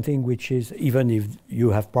 something which is, even if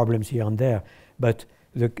you have problems here and there, but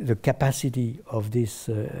the capacity of these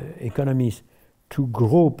economies to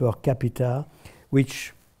grow per capita,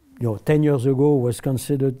 which 10 years ago was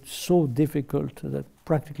considered so difficult that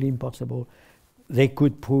practically impossible, they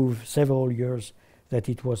could prove several years that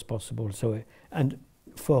it was possible. So, and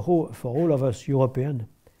for all of us European,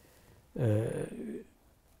 the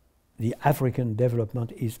African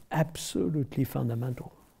development is absolutely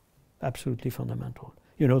fundamental. Absolutely fundamental.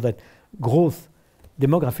 You know that growth,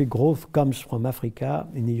 demographic growth, comes from Africa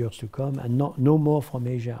in the years to come, and no more from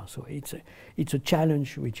Asia. So it's a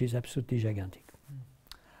challenge which is absolutely gigantic.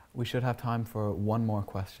 We should have time for one more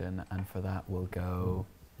question, and for that we'll go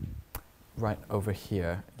right over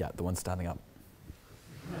here. Yeah, the one standing up.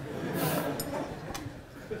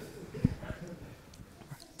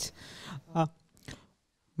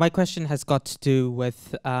 My question has got to do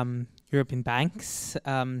with European banks.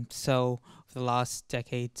 So for the last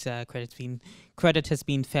decade, credit has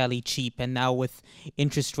been fairly cheap, and now with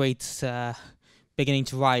interest rates beginning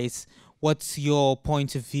to rise, what's your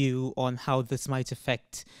point of view on how this might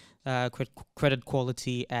affect credit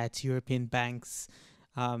quality at European banks,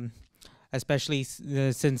 especially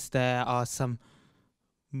since there are some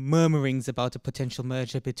murmurings about a potential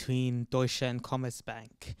merger between Deutsche and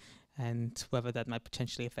Commerzbank, and whether that might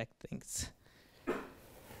potentially affect things?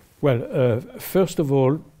 Well, first of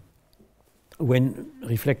all, when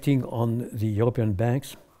reflecting on the European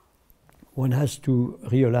banks, one has to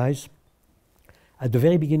realize at the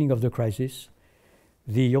very beginning of the crisis,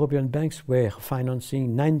 the European banks were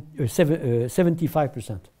financing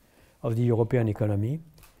 75% of the European economy.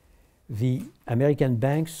 The American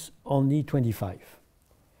banks only 25%.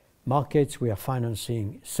 Markets were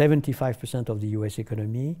financing 75% of the US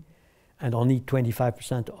economy and only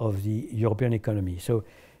 25% of the European economy. So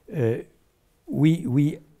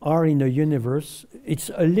we are in a universe,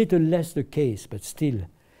 it's a little less the case, but still,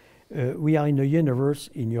 we are in a universe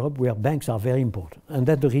in Europe where banks are very important. And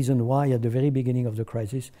that's the reason why at the very beginning of the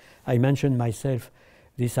crisis, I mentioned myself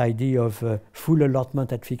this idea of full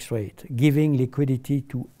allotment at fixed rate, giving liquidity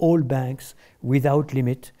to all banks without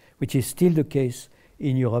limit, which is still the case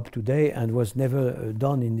in Europe today and was never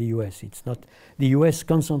done in the US. It's not, the US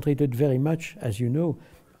concentrated very much, as you know,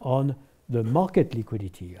 on the market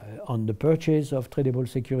liquidity, on the purchase of tradable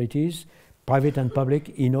securities, private and public,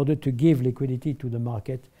 in order to give liquidity to the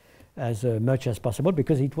market as much as possible,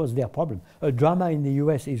 because it was their problem. A drama in the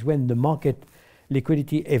US is when the market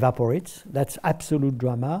liquidity evaporates. That's absolute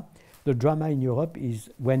drama. the drama in Europe is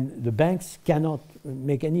when the banks cannot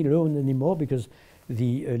make any loan anymore because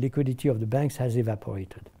the liquidity of the banks has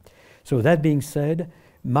evaporated. So that being said,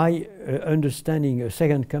 my understanding, a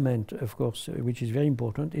second comment, of course, which is very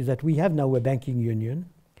important, is that we have now a banking union.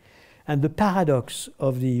 And the paradox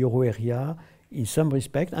of the euro area, in some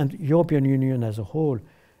respect, and European Union as a whole,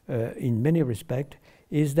 in many respects,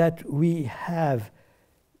 is that we have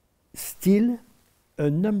still a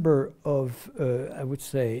number of, I would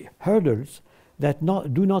say, hurdles that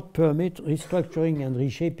do not permit restructuring and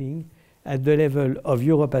reshaping at the level of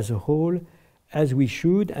Europe as a whole, as we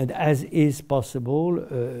should and as is possible,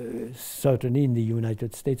 certainly in the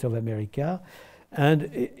United States of America, and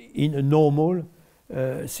in a normal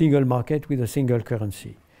single market with a single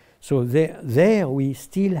currency. So there we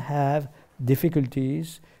still have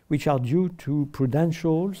difficulties which are due to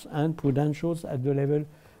prudentials at the level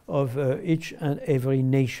of each and every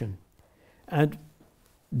nation. And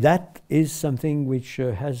that is something which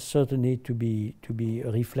has certainly to be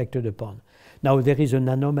reflected upon. Now, there is an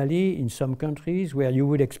anomaly in some countries where you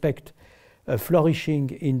would expect a flourishing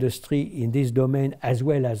industry in this domain as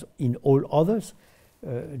well as in all others.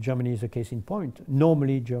 Germany is a case in point.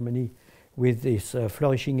 Normally, Germany, with this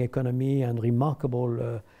flourishing economy and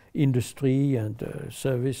remarkable industry and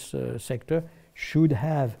service sector, should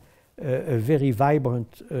have a very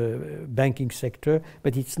vibrant banking sector,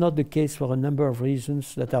 but it's not the case for a number of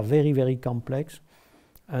reasons that are very, very complex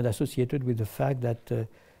and associated with the fact that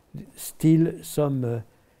still some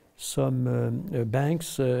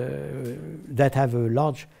banks that have a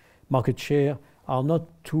large market share are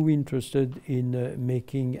not too interested in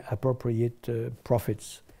making appropriate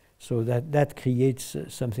profits. So that creates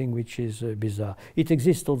something which is bizarre. It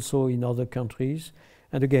exists also in other countries.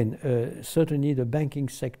 And again, certainly the banking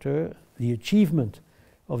sector, the achievement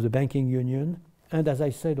of the banking union, and as I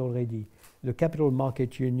said already, the capital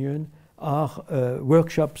market union are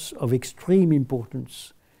workshops of extreme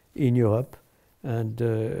importance in Europe. And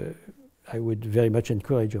I would very much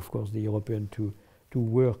encourage, of course, the European to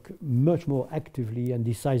work much more actively and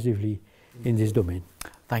decisively in this domain.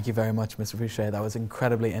 Thank you very much, Mr. Trichet. That was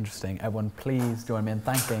incredibly interesting. Everyone, please join me in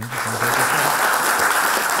thanking.